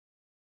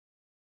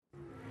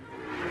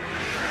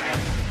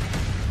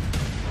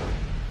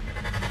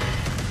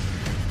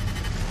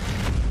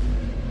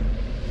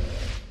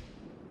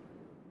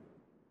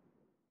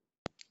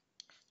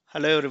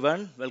Hello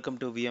everyone, welcome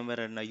to VMware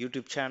and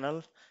YouTube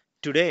channel.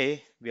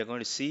 Today we are going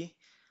to see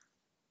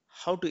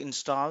how to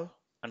install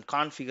and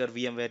configure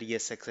VMware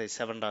ESXi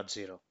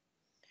 7.0.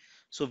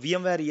 So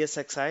VMware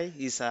ESXi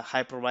is a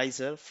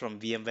hypervisor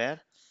from VMware.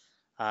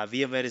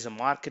 VMware is a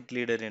market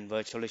leader in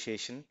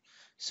virtualization.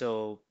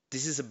 So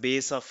this is the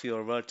base of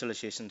your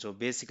virtualization. So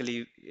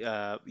basically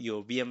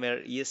your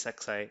VMware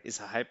ESXi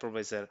is a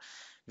hypervisor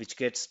which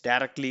gets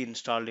directly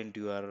installed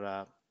into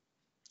your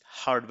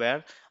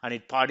hardware, and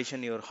it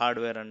partition your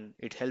hardware and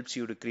it helps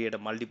you to create a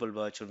multiple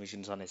virtual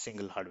machines on a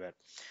single hardware.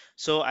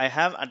 So I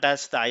have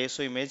attached the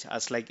ISO image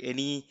as like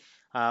any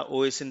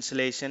OS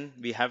installation.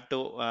 We have to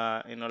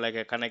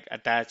like connect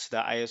attach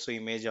the ISO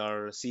image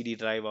or CD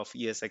drive of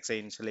ESXi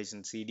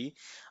installation CD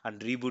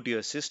and reboot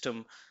your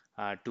system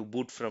to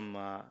boot from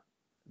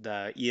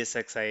the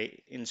ESXi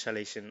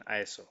installation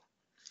ISO.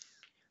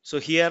 So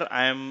here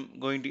I am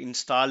going to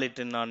install it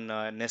in on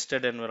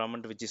nested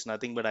environment, which is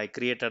nothing but I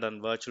created a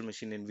virtual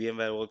machine in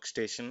VMware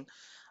Workstation,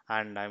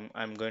 and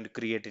I'm going to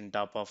create in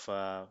top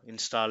of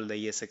install the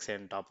ESXi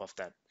on top of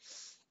that.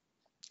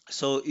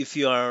 So if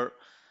you are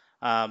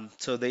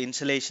so the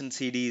installation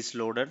CD is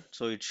loaded,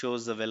 so it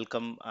shows the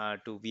welcome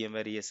to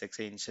VMware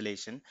ESXi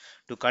installation.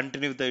 To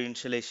continue the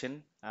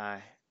installation,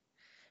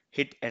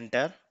 hit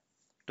enter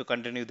to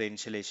continue the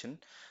installation.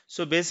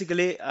 So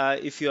basically,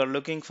 if you are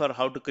looking for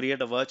how to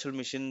create a virtual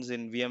machines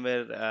in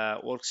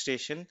VMware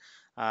Workstation,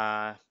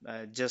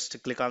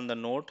 just click on the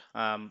note.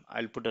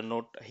 I'll put a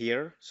note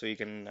here so you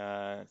can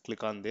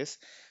click on this.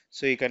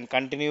 So you can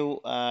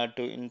continue to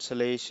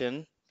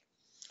installation,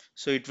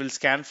 so it will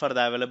scan for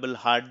the available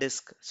hard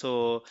disk.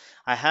 So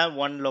I have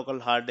one local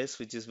hard disk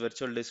which is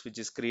virtual disk which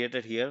is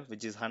created here,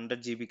 which is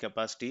 100 GB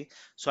capacity.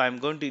 So I'm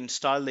going to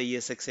install the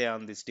ESXi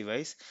on this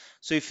device.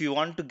 So if you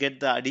want to get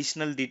the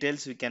additional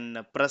details, we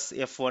can press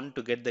F1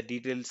 to get the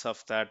details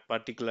of that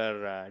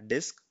particular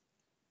disk.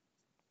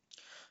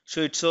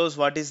 So it shows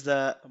what is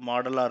the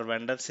model or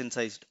vendor. Since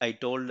I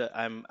told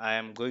I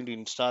am going to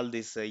install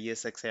this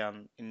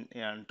ESXi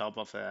on top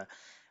of a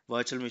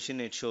virtual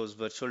machine, it shows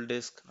virtual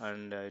disk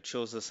and it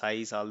shows the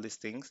size, all these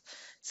things.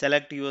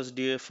 Select use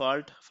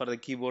default for the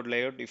keyboard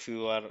layout. If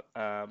your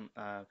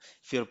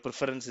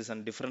preference is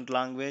on different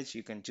language,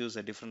 you can choose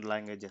a different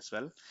language as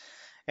well.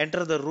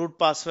 Enter the root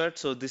password.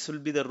 So this will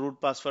be the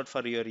root password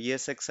for your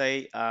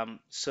ESXi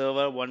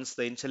server. Once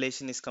the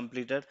installation is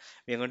completed,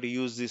 we are going to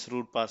use this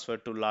root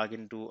password to log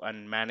into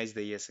and manage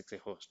the ESXi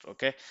host.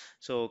 Okay,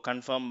 so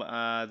confirm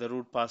the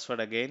root password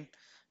again.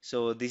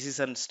 So this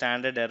is a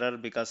standard error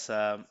because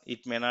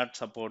it may not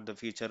support the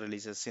future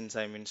releases. Since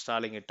I'm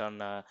installing it on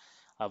a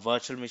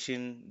virtual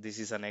machine, this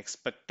is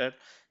unexpected.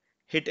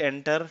 Hit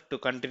enter to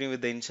continue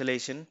with the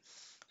installation.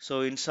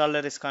 So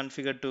installer is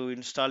configured to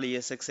install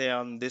ESXi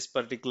on this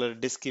particular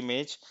disk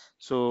image.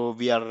 So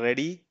we are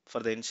ready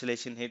for the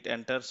installation. Hit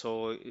enter.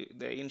 So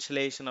the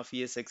installation of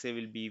ESXi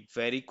will be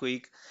very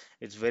quick.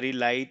 It's very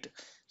light.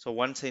 So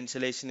once the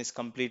installation is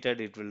completed,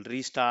 it will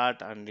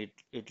restart and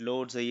it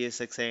loads the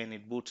ESXi and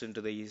it boots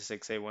into the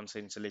ESXi once the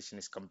installation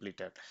is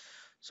completed.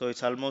 So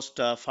it's almost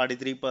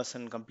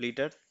 43%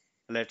 completed.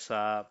 Let's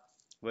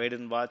wait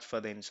and watch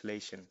for the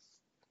installation.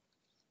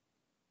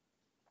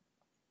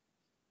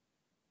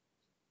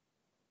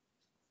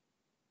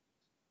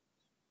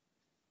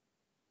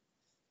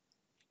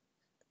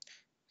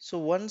 So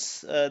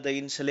once the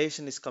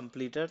installation is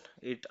completed,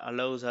 it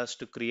allows us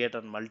to create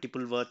a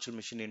multiple virtual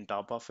machine in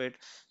top of it,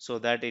 so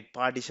that it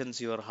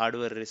partitions your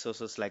hardware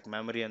resources like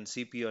memory and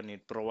CPU, and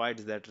it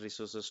provides that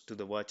resources to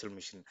the virtual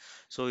machine.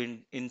 So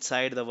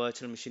inside the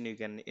virtual machine, you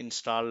can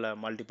install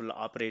multiple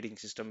operating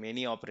system,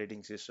 any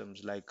operating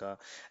systems like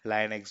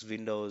Linux,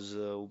 Windows,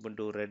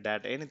 Ubuntu, Red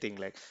Hat, anything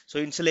like. So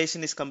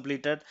installation is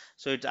completed.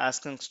 So it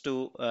asks us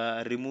to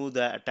remove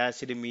the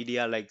attached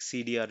media like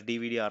CD or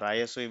DVD or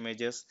ISO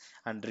images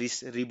and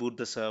reboot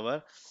the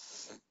server.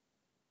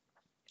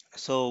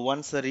 So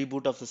once the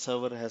reboot of the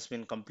server has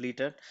been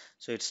completed,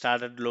 so it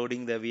started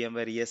loading the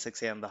VMware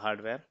ESXi on the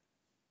hardware.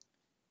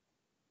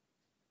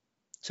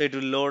 So it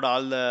will load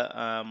all the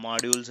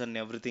modules and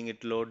everything.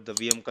 It load the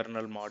VM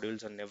kernel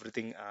modules and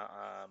everything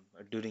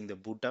during the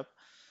boot up.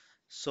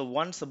 So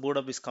once the boot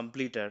up is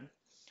completed,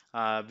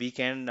 we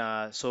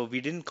can so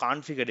we didn't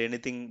configure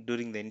anything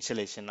during the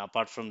installation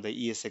apart from the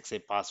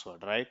ESXi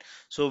password, right?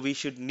 So we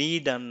should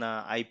need an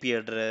IP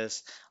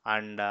address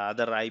and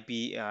other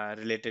IP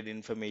related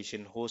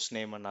information, host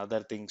name and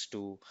other things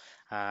to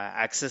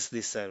access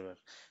this server.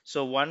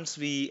 So once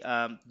we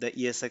the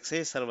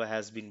ESXi server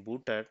has been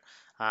booted,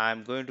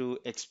 I'm going to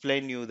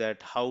explain you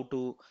that how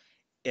to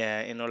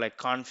like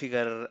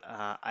configure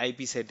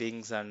IP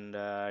settings and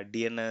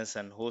DNS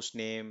and host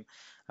name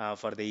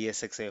for the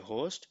ESXi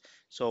host.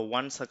 So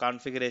once the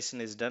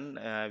configuration is done,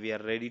 we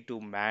are ready to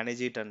manage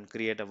it and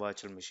create a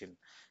virtual machine.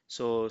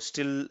 So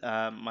still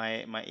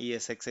my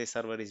ESXi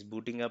server is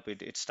booting up.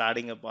 It's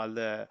starting up all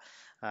the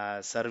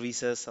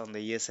services on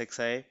the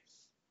ESXi.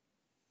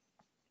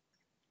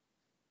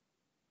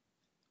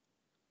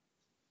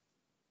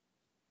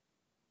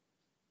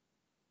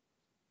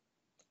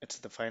 It's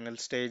the final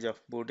stage of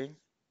booting.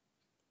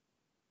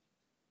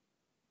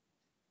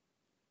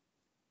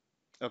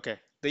 Okay,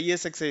 the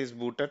ESXi is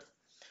booted.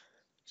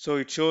 So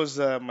it shows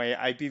my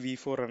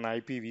IPv4 and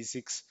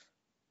IPv6,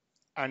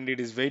 and it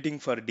is waiting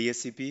for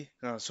DSCP.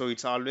 So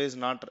it's always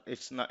not,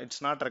 it's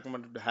not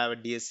recommended to have a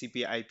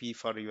DSCP IP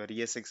for your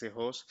ESXi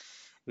host,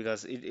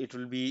 because it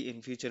will be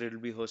in future, it will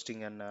be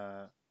hosting an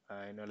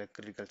like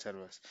critical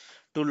servers.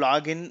 To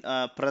log in,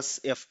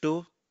 press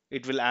F2.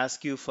 It will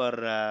ask you for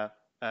a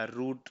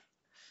root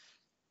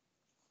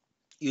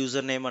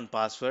username and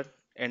password.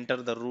 Enter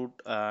the root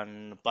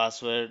and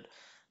password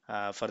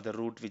for the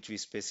root which we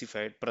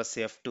specified. Press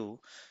F2.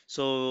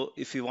 So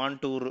if you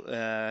want to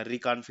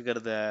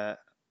reconfigure the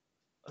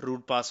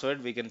root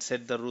password, we can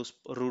set the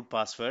root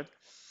password.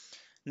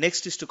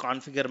 Next is to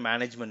configure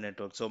management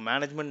network. So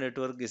management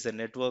network is a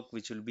network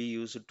which will be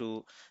used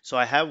to, so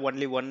I have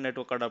only one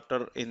network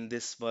adapter in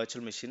this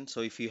virtual machine.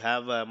 So if you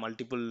have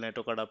multiple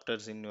network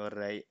adapters in your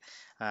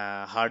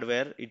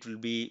hardware, it will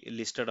be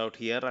listed out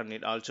here, and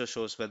it also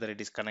shows whether it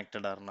is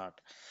connected or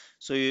not.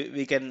 So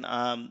we can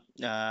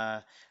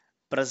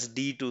press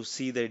D to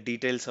see the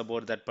details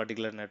about that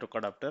particular network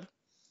adapter.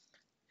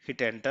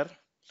 Hit enter.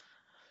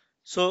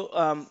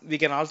 So we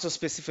can also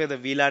specify the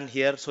VLAN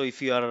here. So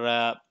if you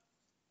are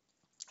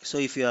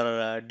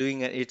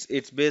doing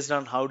it's based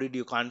on how did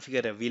you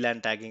configure a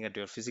VLAN tagging at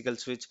your physical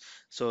switch.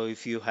 So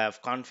if you have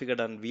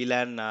configured on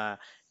VLAN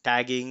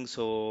tagging,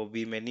 so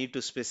we may need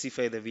to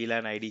specify the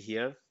VLAN ID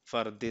here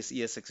for this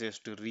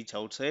ESXi to reach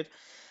outside.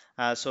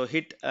 So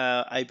hit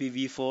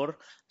IPv4.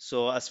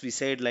 So as we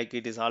said, like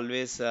it is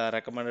always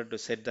recommended to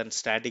set the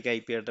static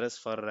IP address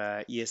for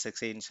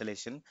ESXi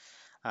installation.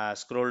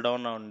 Scroll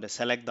down and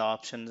select the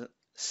option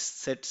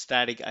set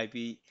static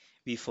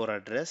IPv4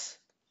 address.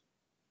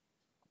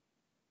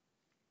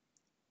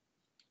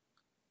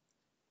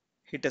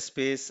 Hit a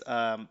space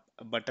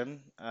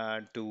button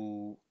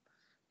to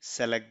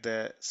select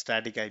the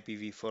static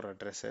IPv4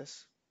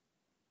 addresses,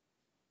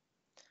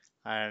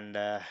 and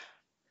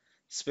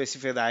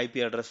specify the IP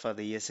address for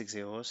the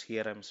ESXi host.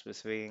 Here I'm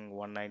specifying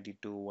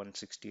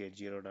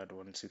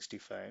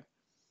 192.168.0.165,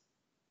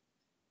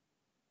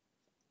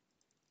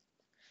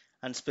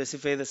 and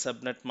specify the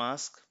subnet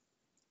mask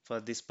for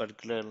this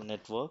particular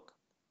network.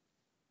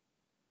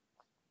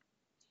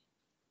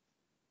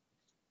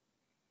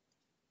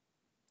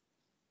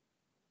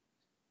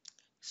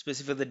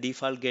 Specify the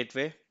default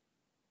gateway.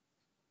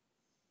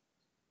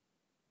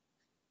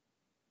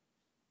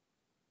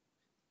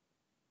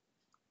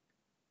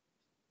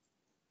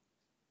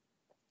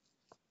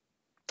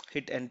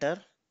 Hit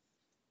enter.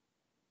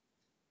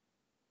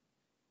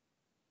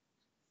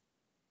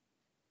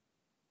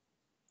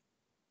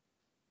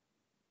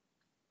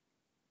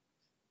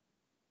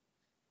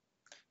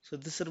 So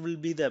this will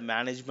be the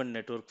management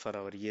network for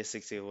our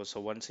ESXi host.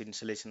 So once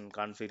installation and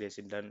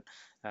configuration done,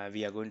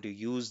 we are going to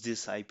use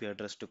this IP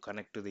address to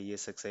connect to the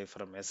ESXi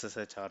from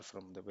SSH or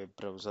from the web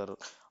browser,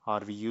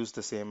 or we use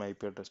the same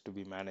IP address to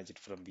be managed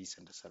from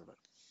vCenter server.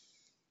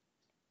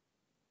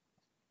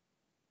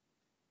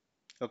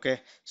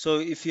 Okay, so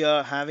if you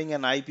are having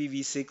an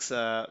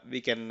IPv6, we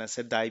can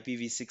set the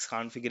IPv6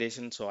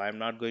 configuration. So I'm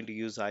not going to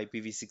use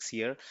IPv6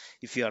 here.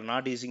 If you are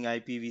not using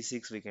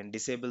IPv6, we can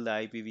disable the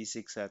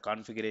IPv6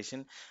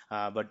 configuration.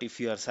 But if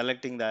you are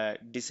selecting the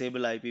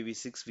disable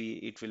IPv6,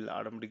 it will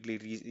automatically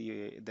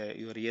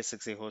your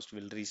ESXi host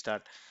will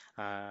restart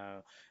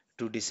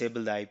to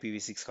disable the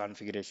IPv6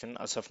 configuration.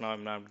 As of now,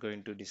 I'm not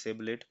going to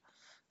disable it.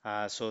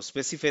 So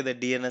specify the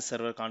DNS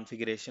server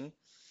configuration.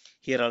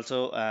 Here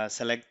also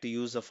select to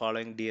use the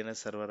following DNS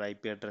server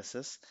IP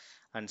addresses,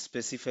 and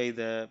specify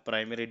the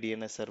primary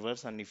DNS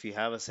servers, and if you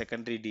have a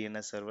secondary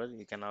DNS server,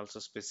 you can also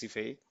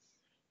specify.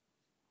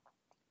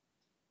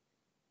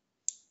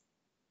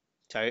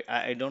 So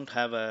I don't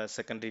have a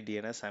secondary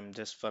DNS. I'm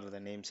just for the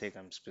namesake,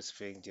 I'm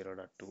specifying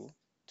 0.2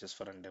 just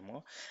for a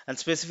demo, and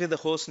specify the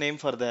host name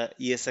for the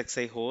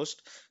ESXi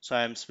host. So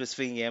I'm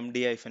specifying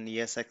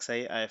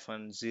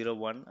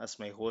MD-ESXi-01 as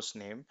my host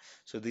name.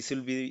 So this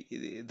will be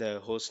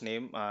the host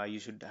name. You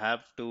should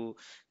have to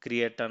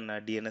create an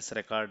DNS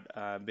record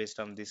based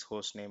on this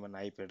host name and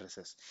IP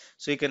addresses.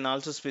 So you can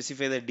also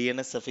specify the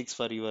DNS suffix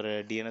for your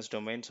DNS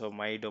domain. So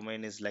my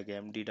domain is like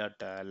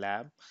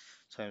md.lab.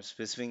 So I'm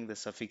specifying the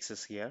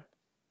suffixes here.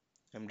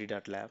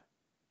 md.lab.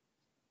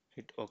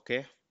 Hit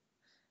OK.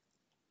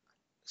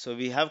 So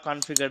we have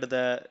configured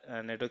the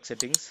network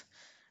settings.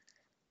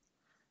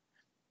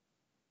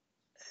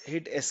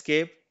 Hit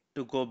escape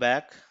to go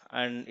back,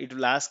 and it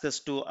will ask us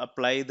to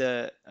apply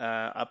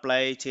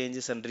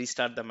changes and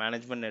restart the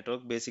management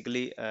network.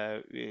 Basically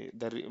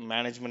the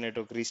management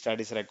network restart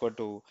is required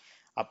to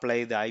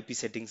apply the IP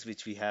settings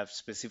which we have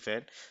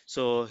specified.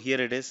 So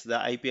here it is,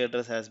 the IP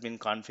address has been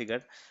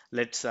configured.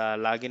 Let's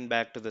log in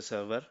back to the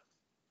server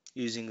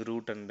using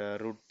root and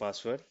root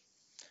password.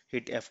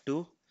 Hit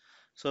F2.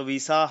 So we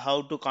saw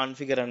how to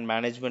configure and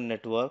management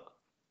network.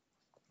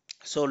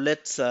 So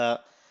let's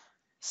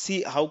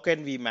see how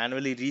can we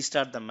manually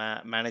restart the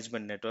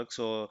management network.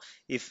 So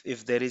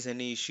if there is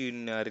any issue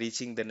in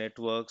reaching the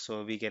network,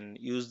 so we can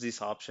use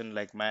this option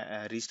like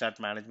restart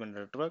management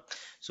network.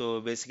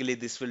 So basically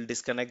this will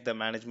disconnect the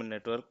management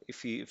network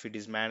if it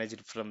is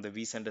managed from the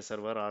vCenter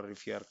server, or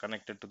if you are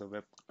connected to the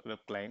web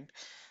client.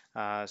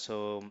 Uh,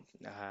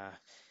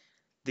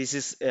 this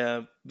is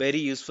very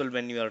useful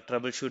when you are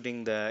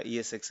troubleshooting the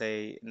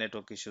ESXi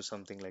network issue,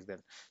 something like that.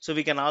 So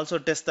we can also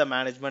test the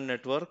management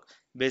network.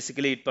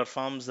 Basically, it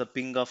performs the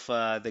ping of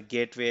the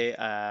gateway,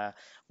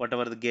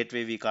 whatever the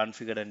gateway we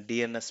configured, and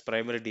DNS,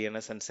 primary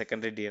DNS and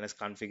secondary DNS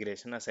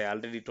configuration. As I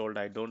already told,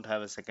 I don't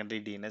have a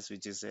secondary DNS,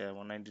 which is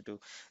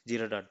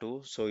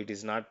 192.0.2. So it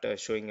is not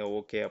showing a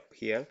OK up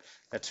here.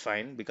 That's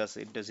fine because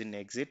it doesn't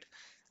exit.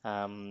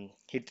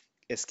 Hit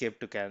escape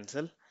to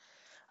cancel.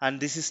 And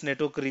this is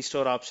network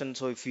restore option.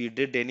 So if you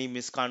did any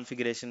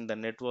misconfiguration the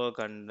network,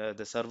 and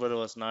the server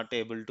was not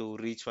able to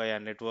reach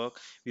via network,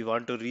 we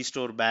want to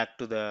restore back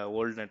to the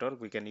old network,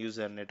 we can use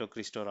a network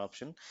restore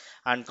option.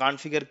 And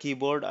configure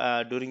keyboard,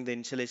 during the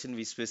installation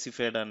we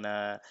specified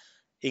an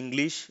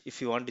English.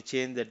 If you want to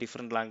change the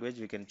different language,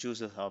 we can choose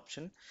this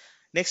option.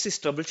 Next is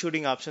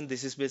troubleshooting option.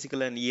 This is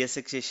basically an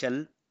ESXi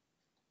shell.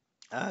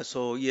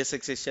 So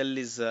ESXi shell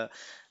is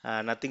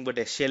nothing but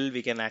a shell.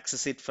 We can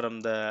access it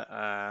from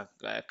the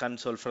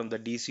console, from the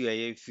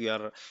DCUI. If you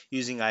are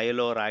using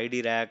ILO or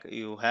ID rack,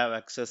 you have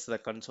access to the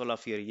console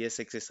of your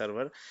ESXi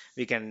server.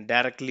 We can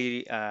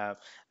directly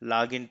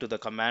log into the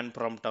command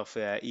prompt of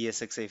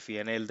ESXi if we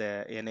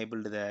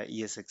enabled the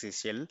ESXi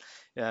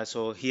shell.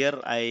 So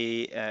here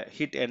I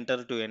hit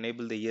enter to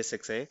enable the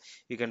ESXi.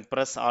 You can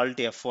press Alt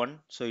F1,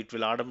 so it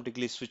will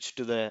automatically switch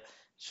to the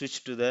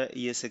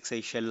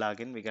ESXi shell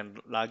login. We can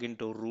log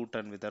into root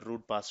and with a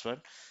root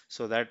password,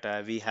 so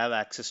that we have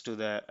access to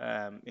the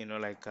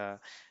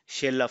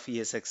shell of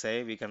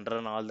ESXi. We can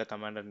run all the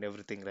command and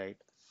everything, right?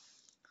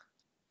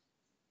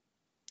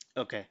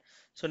 Okay.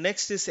 So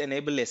next is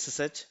enable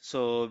SSH.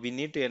 So we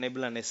need to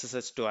enable an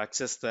SSH to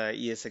access the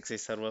ESXi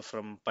server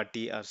from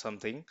PuTTY or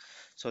something,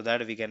 so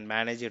that we can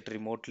manage it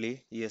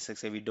remotely.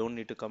 ESXi, we don't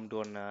need to come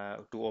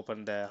to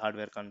open the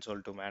hardware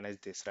console to manage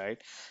this, right?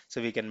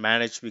 So we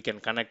can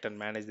connect and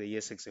manage the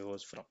ESXi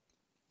host from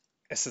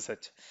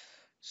SSH.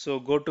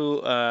 So go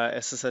to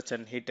SSH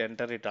and hit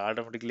enter. It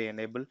automatically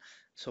enable.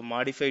 So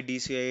modify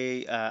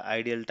DCI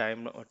ideal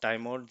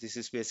timeout. This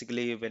is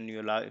basically when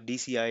you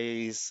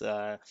DCI is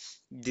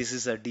this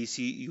is a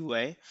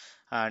DCUI,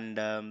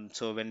 and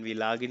so when we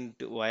log in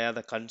via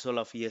the console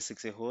of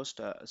ESXi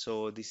host,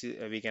 so this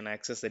is we can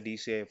access the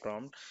DCI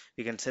prompt.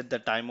 We can set the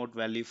timeout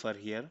value for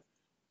here.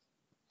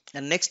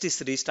 And next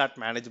is restart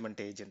management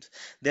agents.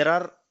 There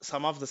are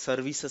some of the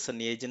services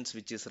and agents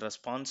which is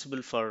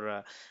responsible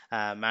for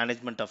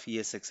management of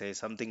ESXi,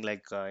 something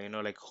like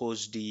like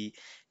hostd,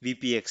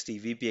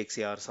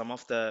 VPXi, or some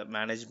of the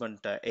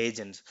management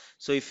agents.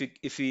 So if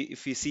you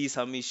see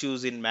some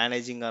issues in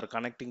managing or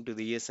connecting to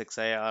the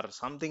ESXi, or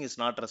something is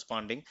not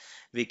responding,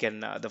 we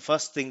can the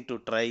first thing to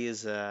try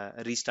is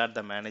restart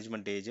the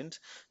management agents.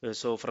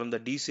 So from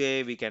the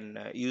DCA we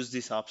can use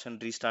this option,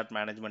 restart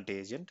management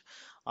agent.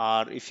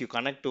 Or if you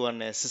connect to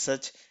an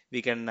SSH,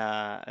 we can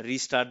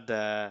restart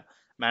the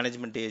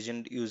management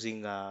agent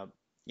using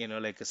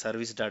like a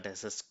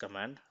service.sh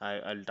command.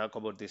 I'll talk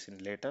about this in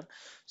later.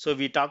 So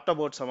we talked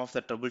about some of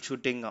the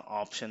troubleshooting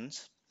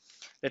options.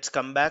 Let's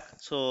come back.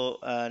 So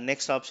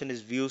next option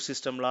is view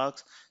system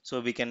logs. So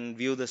we can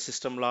view the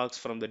system logs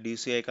from the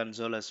DCI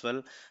console as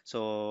well.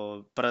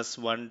 So press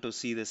 1 to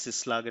see the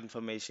syslog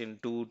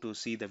information, 2 to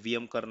see the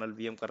VM kernel.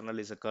 VM kernel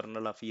is a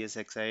kernel of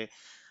ESXi,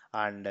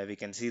 and we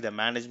can see the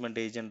management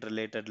agent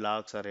related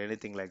logs or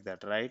anything like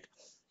that, right?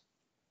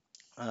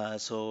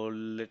 So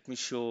let me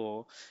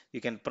show.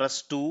 You can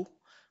press 2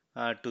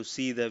 to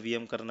see the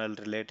VM kernel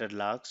related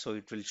log. So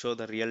it will show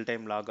the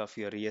real-time log of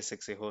your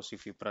ESXi host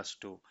if you press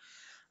 2.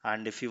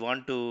 And if you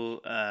want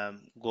to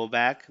go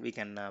back, we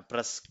can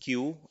press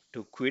Q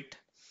to quit.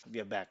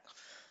 We are back.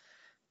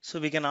 So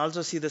we can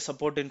also see the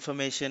support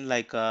information,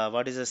 like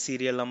what is the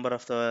serial number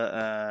of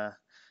the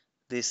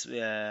this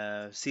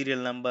serial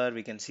number.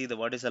 We can see the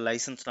what is the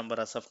license number.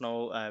 As of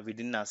now we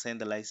didn't assign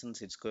the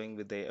license, it's going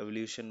with the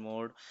evolution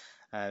mode.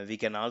 We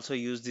can also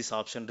use this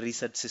option,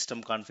 reset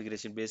system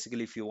configuration.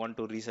 Basically if you want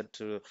to reset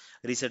to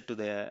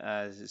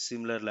the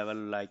similar level,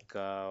 like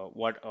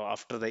what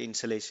after the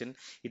installation,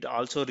 it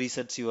also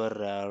resets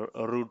your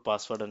root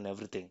password and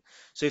everything.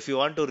 So if you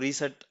want to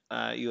reset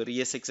your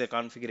ESXi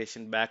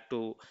configuration back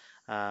to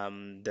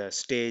the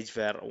stage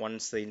where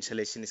once the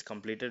installation is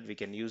completed, we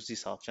can use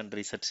this option,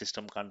 reset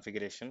system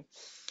configuration.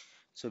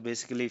 So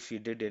basically if you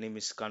did any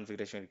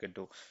misconfiguration, you can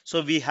do.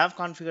 So we have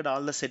configured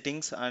all the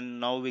settings, and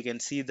now we can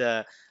see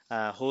the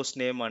host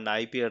name and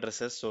IP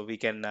addresses. So we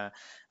can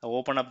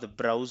open up the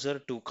browser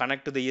to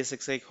connect to the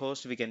ESXi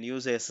host. We can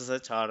use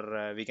SSH,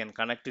 or we can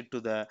connect it to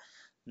the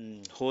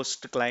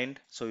host client.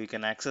 So you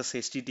can access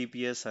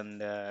HTTPS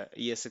and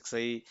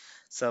ESXi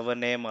server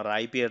name or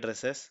IP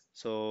addresses.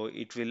 So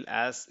it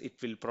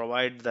will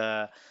provide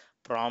the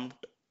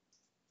prompt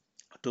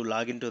to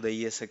log into the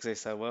ESXi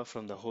server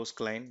from the host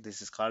client.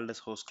 This is called as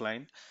host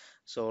client.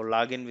 So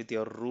log in with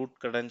your root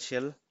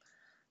credential,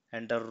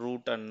 enter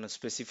root and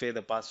specify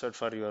the password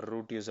for your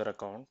root user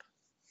account.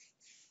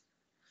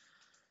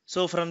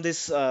 So from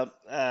this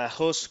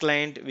host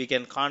client, we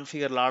can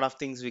configure a lot of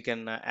things. We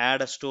can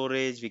add a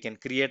storage, we can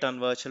create on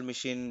virtual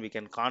machine, we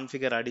can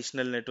configure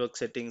additional network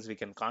settings, we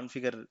can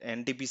configure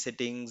NTP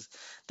settings.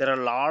 There are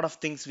a lot of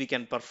things we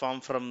can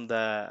perform from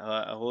the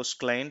host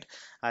client.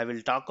 I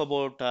will talk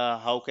about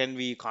how can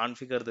we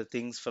configure the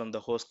things from the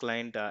host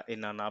client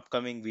in an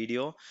upcoming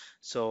video.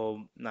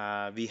 So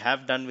we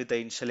have done with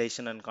the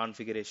installation and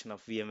configuration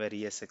of VMware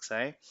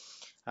ESXi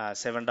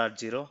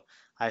 7.0.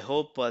 I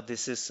hope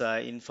this is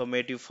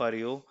informative for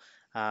you.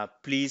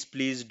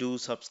 Please do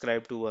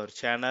subscribe to our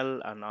channel,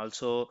 and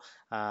also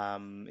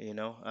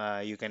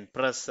you can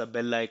press the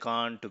bell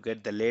icon to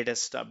get the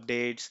latest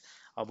updates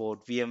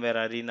about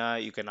VMware Arena.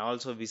 You can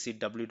also visit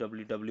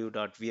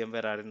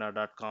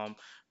www.vmwarearena.com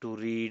to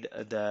read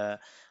the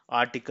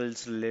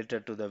articles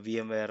related to the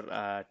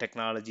VMware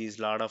technologies,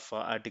 lot of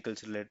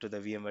articles related to the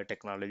VMware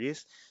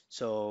technologies.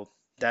 So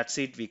that's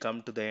it. We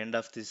come to the end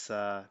of this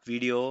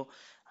video.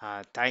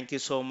 Thank you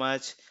so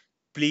much.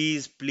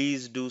 Please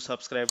do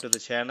subscribe to the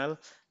channel.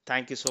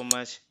 Thank you so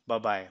much. Bye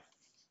bye.